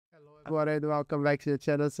everyone and welcome back to the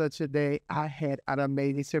channel. So today I had an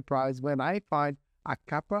amazing surprise when I find a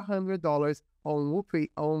couple $100 on WUFFI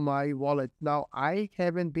on my wallet. Now I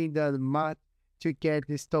haven't been done much to get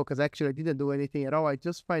this tokens. Actually, I didn't do anything at all. I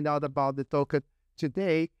just find out about the token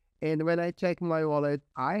today. And when I check my wallet,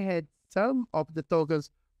 I had some of the tokens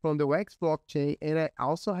from the Wax blockchain, and I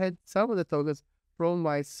also had some of the tokens from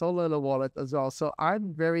my Solana wallet as well. So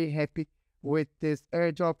I'm very happy with this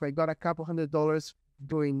airdrop. I got a couple $100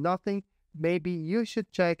 doing nothing. Maybe you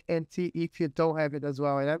should check and see if you don't have it as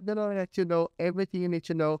well. And I'm gonna let you know everything you need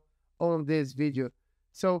to know on this video.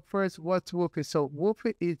 So first, what's WUFFI? So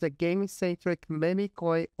WUFFI is a game-centric meme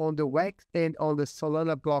coin on the Wax and on the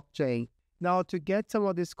Solana blockchain. Now, to get some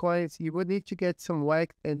of these coins, you would need to get some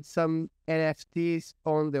Wax and some NFTs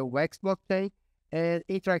on the Wax blockchain and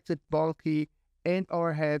interact with Bonky and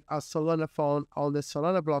or have a Solana phone on the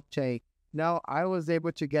Solana blockchain. Now, I was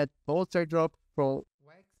able to get both airdrops from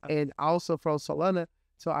Wax and also from Solana.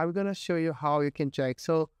 So I'm going to show you how you can check.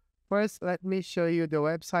 So first, let me show you the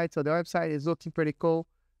website. So the website is looking pretty cool.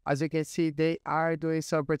 As you can see, they are doing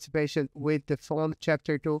some participation with the phone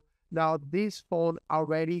chapter 2. Now, this phone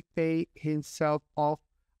already paid himself off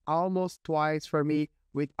almost twice for me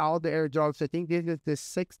with all the airdrops. I think this is the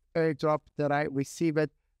 6th airdrop that I received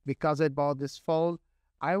because I bought this phone.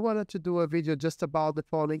 I wanted to do a video just about the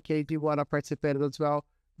phone in case you want to participate as well.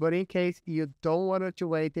 But in case you don't want to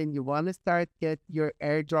wait and you want to start get your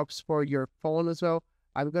airdrops for your phone as well,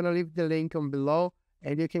 I'm going to leave the link on below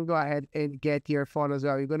and you can go ahead and get your phone as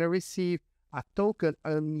well. You're going to receive a token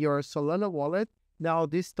on your Solana wallet. Now,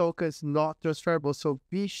 this token is not transferable, so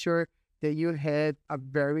be sure that you have a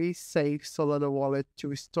very safe Solana wallet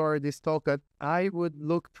to store this token. I would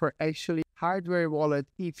look for actually hardware wallet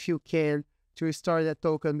if you can to restore that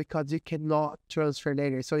token because you cannot transfer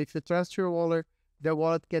later. So if you transfer your wallet, the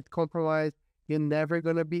wallet gets compromised, you're never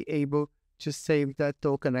going to be able to save that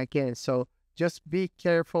token again. So just be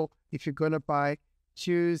careful if you're going to buy.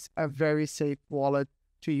 Choose a very safe wallet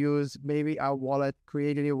to use, maybe a wallet,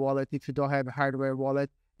 create a new wallet if you don't have a hardware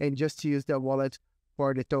wallet, and just to use the wallet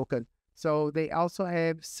for the token. So they also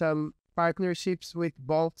have some partnerships with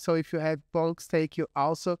Bonk. So if you have Bonk stake, you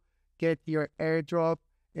also get your airdrop,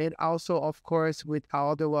 and also, of course, with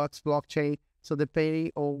all the Wax blockchain. So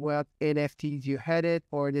depending on what NFTs you had it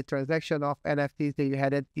or the transaction of NFTs that you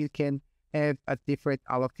had it, you can have a different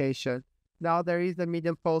allocation. Now there is a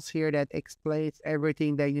Medium post here that explains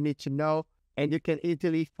everything that you need to know, and you can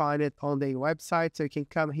easily find it on the website. So you can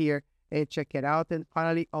come here and check it out. And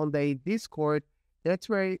finally, on the Discord, that's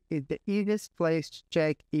where is the easiest place to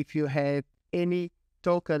check if you have any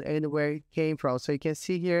token and where it came from. So you can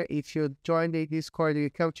see here, if you join the Discord,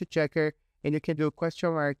 you come to checker and you can do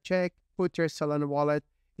question mark check, put your Solana wallet.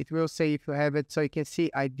 It will say if you have it. So you can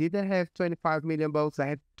see I didn't have 25 million bucks. I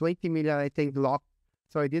had 20 million, I think, locked.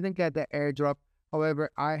 So I didn't get the airdrop.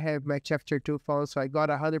 However, I have my chapter 2 phone, so I got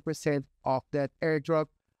 100% of that airdrop.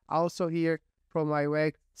 Also here from my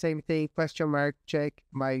Wax, same thing, question mark check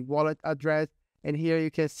my wallet address. And here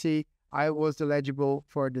you can see I was eligible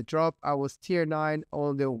for the drop. I was tier 9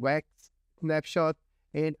 on the Wax snapshot,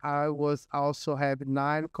 and I was also have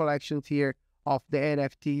 9 collections here of the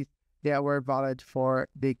NFTs that were valid for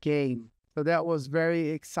the game. So that was very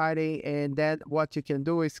exciting. And then what you can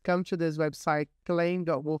do is come to this website,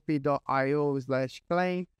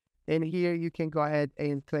 claim.wuffy.io/claim. And here you can go ahead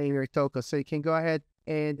and claim your token. So you can go ahead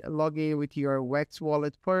and log in with your Wax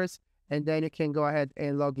wallet first, and then you can go ahead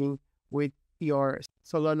and log in with your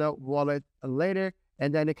Solana wallet later,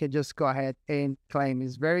 and then you can just go ahead and claim.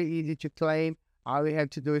 It's very easy to claim. All you have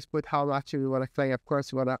to do is put how much you want to claim. Of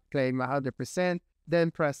course, you want to claim 100%,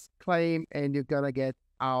 then press claim, and you're gonna get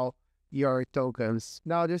all your tokens.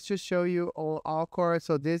 Now, just to show you on all cores,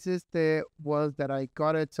 so this is the ones that I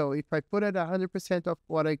got it. So if I put it 100% of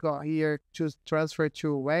what I got here to transfer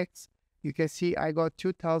to Wax, you can see I got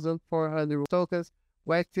 2,400 tokens.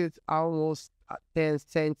 Wax is almost 10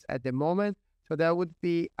 cents at the moment. So that would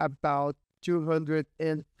be about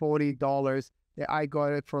 $240 that I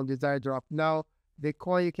got it from this airdrop. Now, the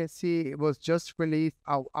coin you can see it was just released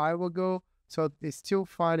a while ago. So it's still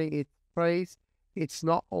finding its place. It's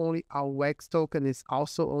not only a Wax token, it's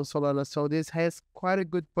also on Solana. So this has quite a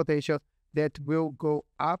good potential that will go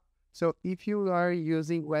up. So if you are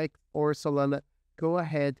using Wax or Solana, go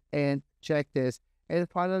ahead and check this. And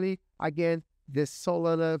finally, again, the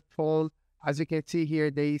Solana phone, as you can see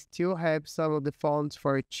here, they still have some of the phones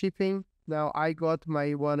for shipping. Now I got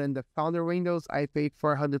my one in the founder windows. I paid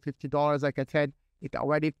 $450. Like I said, it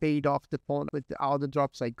already paid off the phone with all the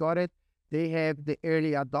drops I got it. They have the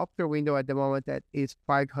early adopter window at the moment that is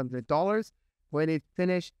 $500. When it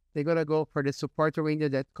finishes, they're gonna go for the support arena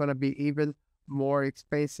that's gonna be even more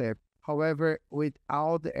expensive. However,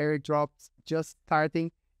 without the airdrops just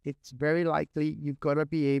starting, it's very likely you're gonna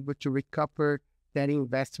be able to recover that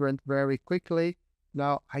investment very quickly.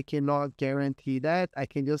 Now, I cannot guarantee that. I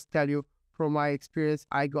can just tell you from my experience,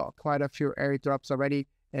 I got quite a few airdrops already,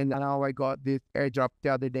 and now I got this airdrop the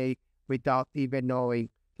other day without even knowing.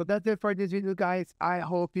 So that's it for this video, guys. I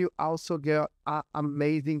hope you also get an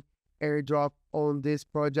amazing airdrop on this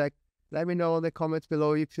project. Let me know in the comments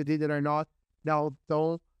below if you did it or not. Now,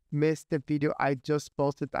 don't miss the video I just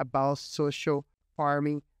posted about social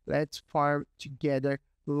farming. Let's farm together.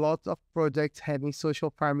 Lots of projects having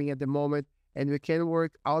social farming at the moment, and we can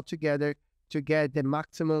work all together to get the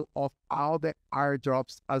maximum of all the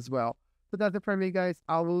airdrops as well. So that's it for me, guys.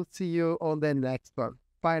 I will see you on the next one.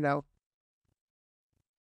 Bye now.